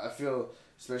 I feel.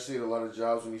 Especially at a lot of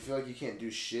jobs, when you feel like you can't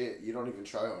do shit, you don't even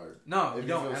try hard. No, if you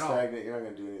don't feel at stagnant, all. You're not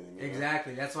gonna do anything.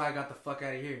 Exactly. That's why I got the fuck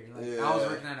out of here. Like, I was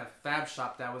working at a fab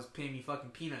shop that was paying me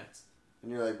fucking peanuts.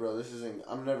 And you're like, bro, this isn't.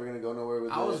 I'm never gonna go nowhere with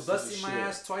this. I was busting my shit.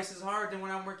 ass twice as hard than when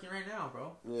I'm working right now,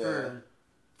 bro. Yeah. For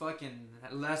fucking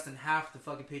less than half the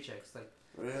fucking paychecks. Like,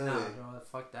 really? nah, bro,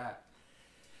 fuck that.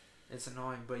 It's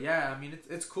annoying, but yeah, I mean,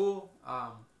 it's cool.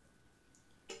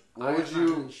 What would I'm you?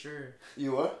 not really sure.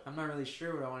 You what? I'm not really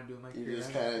sure what I want to do with my career. You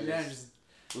just kind of just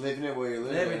living it where you're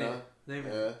living, huh? Living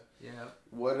it. Yeah.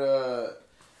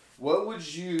 What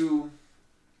would you?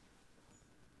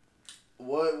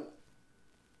 What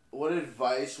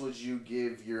advice would you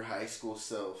give your high school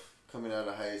self coming out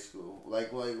of high school?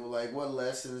 Like what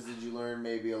lessons did you learn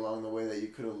maybe along the way that you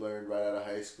could have learned right out of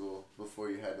high school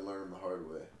before you had to learn them the hard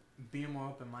way? Being more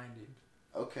open-minded.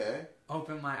 Okay.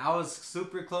 I was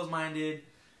super close-minded.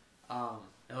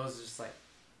 It was just like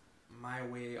my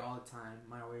way all the time,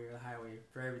 my way or the highway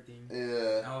for everything.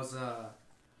 Yeah.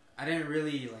 I didn't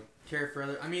really like care for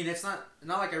other. I mean, it's not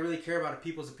like I really care about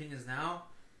people's opinions now,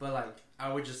 but like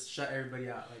I would just shut everybody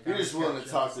out. Like, you're just willing to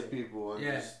talk to people. And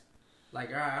yeah. Like,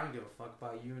 all right, I don't give a fuck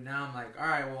about you. Now I'm like, all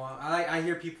right, well, I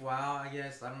hear people out. I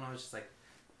guess I don't know. It's just like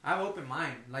I have an open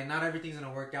mind. Like, not everything's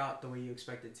gonna work out the way you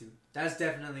expect it to. That's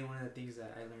definitely one of the things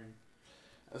that I learned.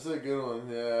 That's a good one.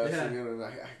 Yeah, that's a good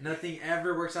one. Nothing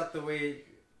ever works out the way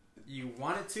you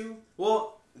want it to.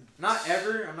 Well, not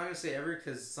ever. I'm not gonna say ever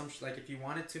because if you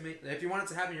want it to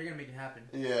happen, you're gonna make it happen.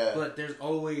 Yeah. But there's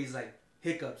always like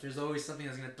hiccups. There's always something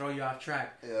that's gonna throw you off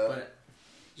track. Yeah. But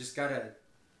just gotta,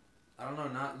 I don't know,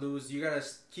 not lose. You gotta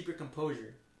keep your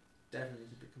composure. Definitely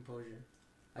keep your composure.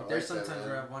 Like, there's sometimes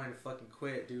where I've wanted to fucking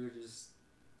quit, dude. Just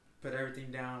put everything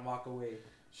down, walk away.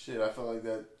 Shit, I felt like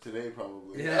that today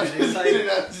probably. Yeah, it's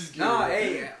like, no,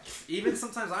 hey, even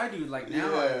sometimes I do. Like,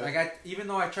 now, even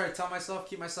though I try to tell myself,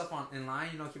 keep myself in line,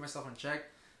 you know, keep myself in check.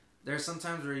 There's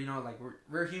sometimes where, you know, like,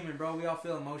 we're human, bro. We all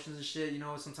feel emotions and shit. You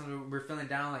know, sometimes we're feeling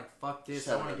down, like, fuck this,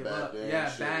 I want to give up.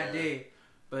 Yeah, bad day.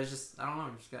 But it's just, I don't know,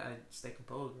 you just gotta stay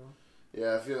composed, bro.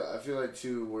 Yeah, I feel like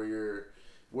too where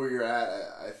you're at.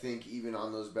 I think even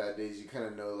on those bad days, you kind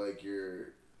of know like you're.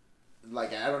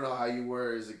 Like, I don't know how you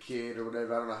were as a kid or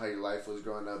whatever. I don't know how your life was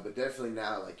growing up, but definitely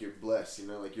now, like, you're blessed. You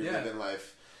know, like you're living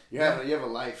life. You have a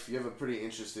life. You have a pretty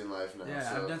interesting life now. Yeah,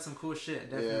 so. I've done some cool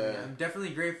shit. Definitely, I'm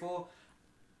definitely grateful.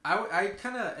 I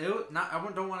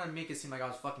don't want to make it seem like I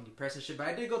was fucking depressed and shit, but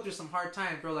I did go through some hard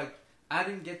times, bro. Like, I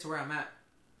didn't get to where I'm at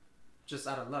just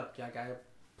out of luck. Like, I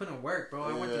put in work, bro.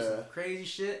 I went through some crazy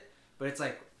shit, but it's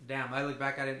like, damn, I look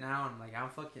back at it now and like, I'm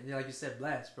fucking, like you said,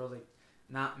 blessed, bro. Like,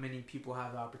 not many people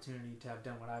have the opportunity to have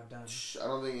done what I've done. I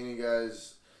don't think any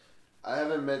guys I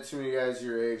haven't met too many guys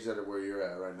your age that are where you're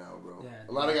at right now, bro. Yeah,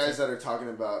 a lot of guys that are talking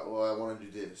about, well, I want to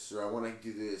do this, or I want to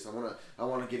do this, I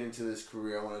want to get into this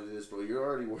career, I want to do this, bro. You're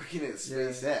already working at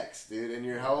SpaceX, dude.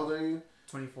 And how old are you?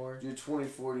 24. You're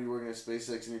 24. You're working at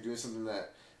SpaceX, and you're doing something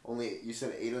that only you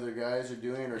said 8 other guys are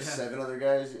doing, or 7 other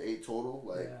guys, 8 total.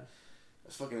 Like,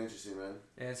 that's fucking interesting, man.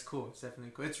 Yeah, it's cool. It's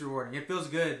definitely cool. It's rewarding. It feels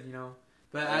good, you know.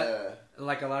 But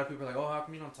like a lot of people are like, oh, how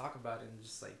come you don't talk about it? And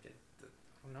just like, I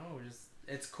don't know, just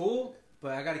it's cool,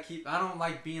 but I gotta keep. I don't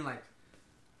like being like.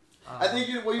 I think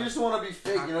you just want to be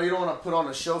fake. You know, you don't want to put on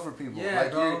a show for people. Yeah,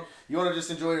 like bro. You want to just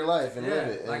enjoy your life and live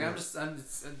it. Like I'm just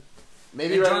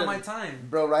maybe enjoying my time,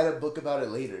 bro. Write a book about it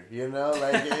later. You know,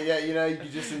 like you know, you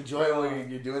can just enjoy what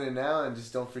you're doing it now, and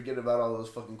just don't forget about all those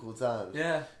fucking cool times.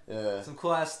 Yeah, yeah. Some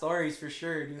cool ass stories for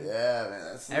sure, dude. Yeah, man.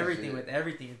 That's everything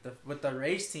with the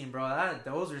race team, bro.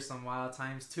 Those are some wild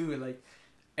times too. Like,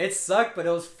 it sucked, but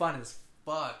it was fun as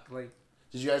fuck. Like,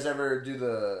 did you guys ever do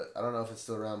the? I don't know if it's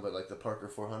still around, but like the Parker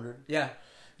 400. Yeah.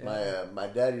 My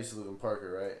dad used to live in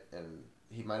Parker, right? And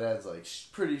my dad's like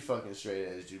pretty fucking straight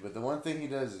edge, dude. But the one thing he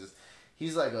does is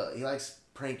he's like he likes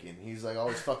pranking. He's like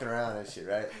always fucking around and shit,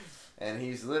 right? And he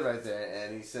used to live right there.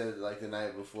 And he said like the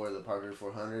night before the Parker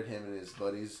 400, him and his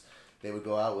buddies, they would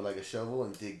go out with like a shovel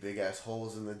and dig big ass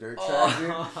holes in the dirt track, dude.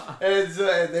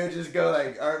 And they would just go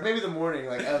like, or maybe the morning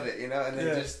like of it, you know, and they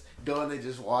just go and they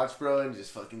just watch, bro, and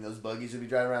just fucking those buggies would be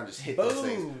driving around, just hit those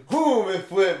things, boom, and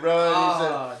flip,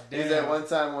 bro. And he said one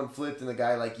time one flipped and the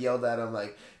guy like yelled at him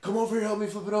like, "Come over here, help me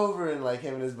flip it over," and like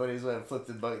him and his buddies went and flipped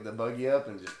the buggy up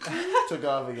and just took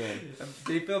off again.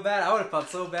 Did he feel bad? I would have felt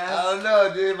so bad. I don't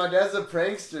know, dude. My dad's a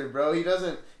prankster, bro. He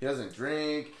doesn't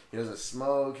drink. He doesn't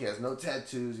smoke. He has no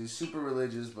tattoos. He's super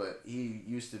religious, but he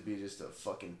used to be just a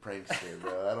fucking prankster,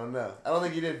 bro. I don't know. I don't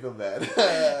think he did feel bad.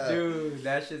 Dude,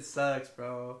 that shit sucks,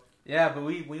 bro. Yeah, but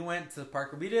we went to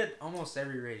Parker. We did almost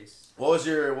every race. What was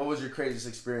your craziest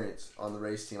experience on the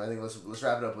race team? I think let's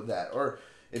wrap it up with that. Or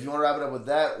if you want to wrap it up with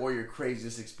that, or your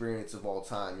craziest experience of all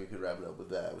time, you could wrap it up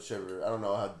with that. Whichever. I don't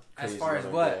know how crazy. As far as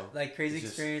what? Go. Like crazy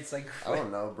experience? Like I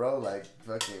don't know, bro. Like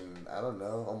fucking, I don't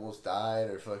know. Almost died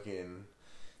or fucking.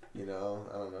 You know,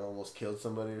 I don't know, almost killed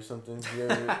somebody or something.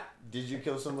 Did you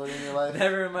kill somebody in your life?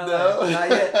 Never in my life. Not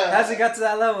yet. Hasn't got to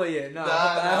that level yet. No,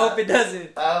 I hope it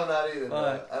doesn't. I hope not either,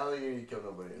 bro. I don't think you killed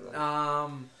nobody in your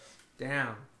life.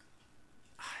 Damn.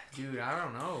 Dude, I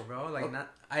don't know, bro. Like,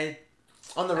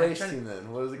 On the race team,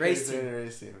 then. What was the craziest thing on the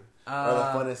race team? Or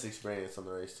the funnest experience on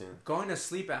the race team? Going to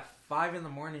sleep at 5 in the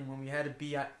morning when we had to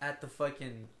be at the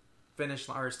fucking finish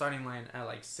line, or starting line at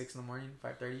like 6 in the morning,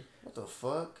 5:30. What the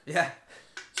fuck? Yeah.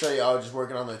 So y'all just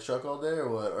working on the truck all day, or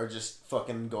what? Or just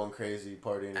fucking going crazy,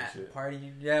 partying and shit?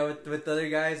 Partying, yeah, with the other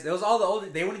guys. It was all the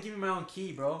old. They wouldn't give me my own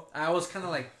key, bro. I was kind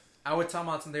of like, I would tell them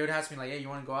out, and they would ask me like, "Hey, you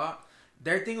want to go out?"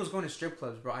 Their thing was going to strip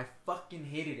clubs, bro. I fucking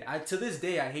hated it. To this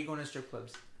day, I hate going to strip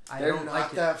clubs. They're don't not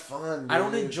like that fun, dude. I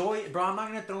don't enjoy it, bro. I'm not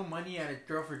gonna throw money at a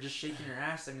girl for just shaking her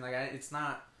ass. I mean, like, it's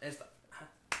not.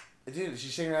 Dude,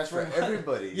 she's shaking her ass for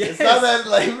everybody. Yes. It's not that,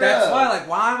 like, bro. That's why, like,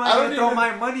 why am I going to throw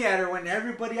my money at her when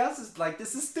everybody else is like,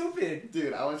 this is stupid?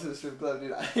 Dude, I went to the strip club,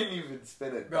 dude. I didn't even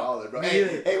spend $1, bro. Hey,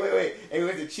 wait. Hey, we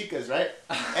went to Chica's, right?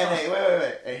 And hey,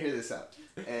 wait. Hey, hear this out.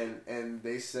 And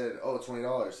they said, oh,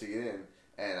 $20 to get in.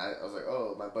 And I was like,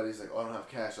 oh, my buddy's like, oh, I don't have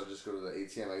cash. I'll just go to the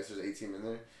ATM. I guess there's an ATM in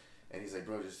there. And he's like,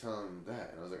 bro, just tell him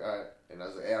that. And I was like, all right. And I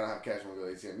was like, hey, I don't have cash. I'm going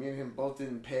to go to the ATM. Me and him both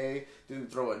didn't pay. Didn't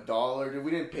throw $1. Dude,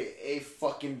 we didn't pay a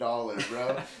fucking dollar,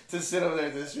 bro, to sit over there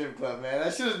at the strip club, man.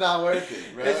 That shit is not worth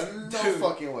it, bro. No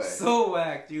fucking way. So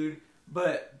whack, dude.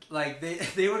 But, like,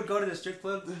 they would go to the strip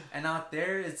club, and out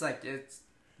there, it's like,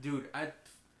 dude,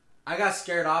 I got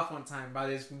scared off one time by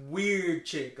this weird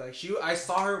chick. Like, I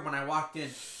saw her when I walked in.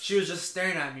 She was just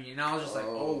staring at me, and I was just like,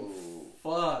 oh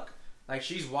fuck. Like,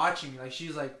 she's watching me. Like,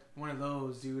 she's like one of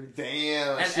those, dude.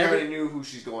 Damn. And she already knew who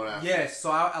she's going after. Yes.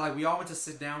 So, we all went to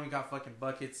sit down. We got fucking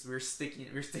buckets. We were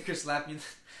sticker slapping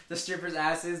the strippers'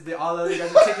 asses. All the other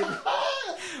guys were taking...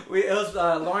 It was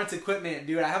Lawrence Equipment,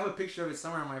 dude. I have a picture of it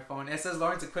somewhere on my phone. It says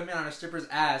Lawrence Equipment on a stripper's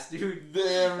ass, dude.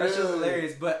 Damn, that's just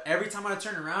hilarious. But every time I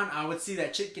turn around, I would see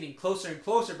that chick getting closer and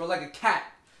closer, but like a cat.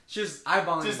 She was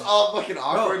eyeballing just me. All fucking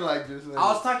awkward, bro, like this.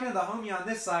 I was talking to the homie on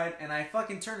this side, and I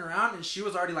fucking turned around, and she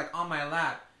was already like on my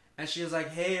lap. And she was like,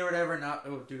 hey, or whatever.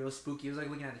 And dude, it was spooky. It was like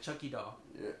looking at a Chucky doll.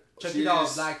 Yeah. Chucky doll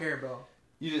with black hair, bro.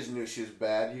 You just knew she was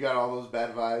bad. You got all those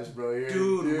bad vibes, bro.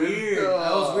 Dude, weird.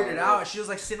 I was weirded out. She was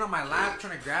like sitting on my lap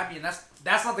trying to grab me. And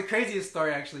that's not the craziest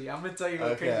story, actually. I'm going to tell you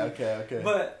what crazy. Okay.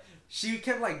 But she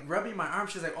kept like rubbing my arm.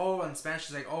 She's like, oh, in Spanish,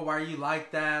 she's like, oh, why are you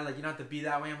like that? Like, you don't have to be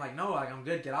that way. I'm like, no, like, I'm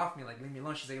good. Get off me. Like, leave me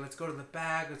alone. She's like, let's go to the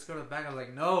back. Let's go to the back. I was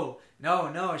like, no.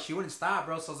 She wouldn't stop,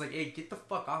 bro. So I was like, hey, get the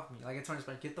fuck off me. Like, I told her in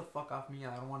Spanish, get the fuck off me.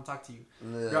 I don't want to talk to you.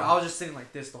 Yeah. Bro, I was just sitting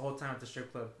like this the whole time at the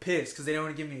strip club, pissed because they didn't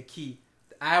want to give me a key.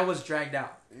 I was dragged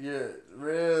out. Yeah,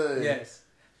 really? Yes.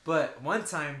 But one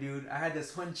time, dude, I had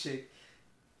this one chick.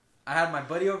 I had my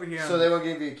buddy over here. So they won't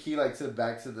give you a key like to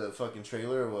back to the fucking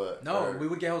trailer or what? No, or... we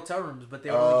would get hotel rooms, but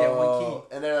they would only get one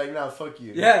key. And they're like, "No, fuck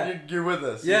you. Yeah, you're with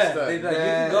us. Yeah, they'd be like, you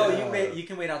can go. You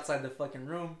can wait outside the fucking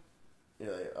room."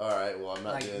 You're like, all right, well, I'm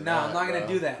not like, doing no, that. I'm not gonna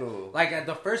do that. Cool. Like at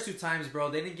the first 2 times, bro,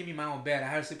 they didn't give me my own bed. I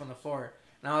had to sleep on the floor,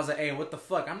 and I was like, "Hey, what the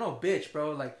fuck? I'm no bitch,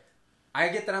 bro. Like, I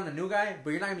get that I'm the new guy, but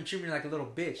you're not gonna be treating me like a little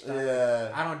bitch. Dog.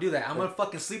 Yeah. I don't do that. I'm gonna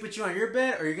fucking sleep with you on your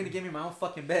bed, or you're gonna give me my own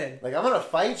fucking bed. Like, I'm gonna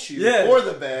fight you Yeah. for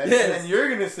the bed, Yes. and then you're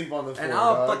gonna sleep on the floor. And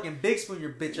I'll dog. fucking big spoon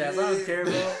your bitch ass. I don't care,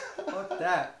 bro. Fuck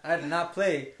that. I did not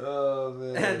play. Oh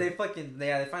man. And they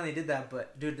finally did that.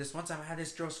 But dude, this one time I had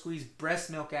this girl squeeze breast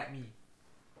milk at me.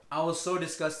 I was so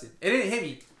disgusted. It didn't hit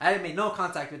me. I didn't make no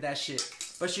contact with that shit.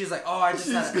 But she was like, "Oh, I just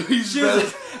had."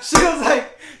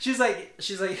 She's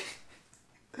like,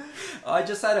 "Oh, I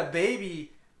just had a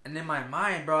baby." And in my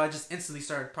mind, bro, I just instantly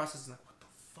started processing like, "What the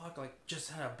fuck? Like, just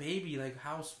had a baby? Like,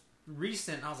 how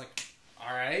recent?" And I was like,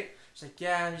 "All right." She's like,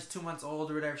 "Yeah, he's 2 months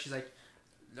old or whatever." She's like,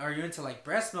 "Are you into like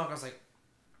breast milk?" I was like,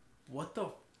 "What the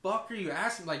fuck are you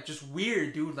asking?" Like, just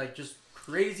weird, dude. Like, just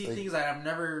crazy things that I've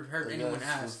never heard anyone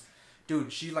ask.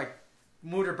 Dude, she like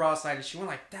moved her bra aside and she went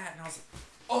like that, and I was like,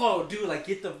 "Oh, dude, like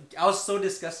I was so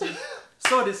disgusted,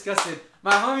 so disgusted."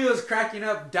 My homie was cracking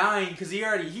up, dying because he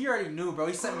already knew, bro.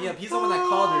 He set me up. He's the one that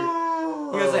called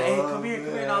her. He was like, "Hey, come here,"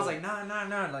 and I was like,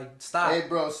 "Nah, like stop." Hey,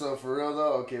 bro. So for real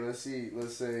though, okay, let's say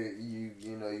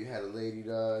you had a lady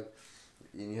dog.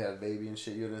 And you had a baby and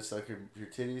shit. You wouldn't suck your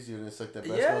titties. You wouldn't suck that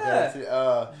breast milk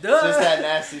out of just that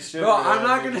nasty shit. Bro, I'm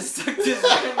not gonna suck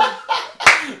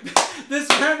this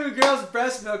random girl's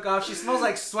breast milk off. She smells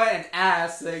like sweat and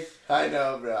ass. Like I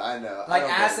know, bro. I know. Like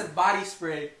ass and body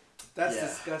spray. That's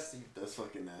disgusting. That's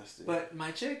fucking nasty. But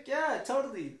my chick, yeah,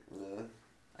 totally. Yeah.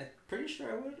 I'm pretty sure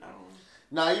I would. I don't know.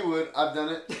 Nah, you would. I've done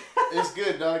it. It's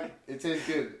good, dog. It tastes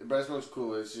good. Breast milk's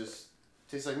cool. It's just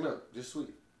tastes like milk, just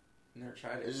sweet. Never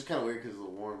tried it. It's just kind of weird because it's a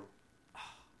little warm.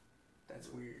 That's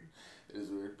weird. It is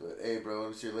weird, but hey, bro,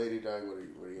 when it's your lady, dog, what are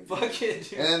you gonna Fuck it,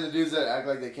 dude. And then the dudes that act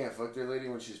like they can't fuck their lady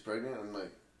when she's pregnant, I'm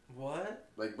like, what?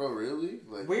 Like, bro, really?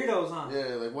 Like weirdos, huh?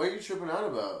 Yeah, like, what are you tripping out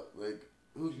about? Like,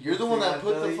 you're the one that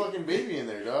put the fucking baby in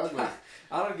there, dog. Like,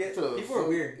 I don't get. People are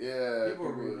weird. Yeah, people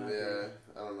are weird.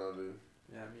 Yeah, I don't know, dude.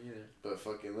 Yeah, me either. But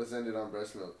fucking, let's end it on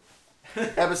breast milk.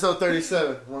 Episode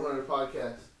 37, 100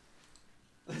 podcast.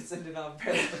 Let's end it on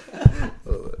breast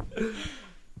milk.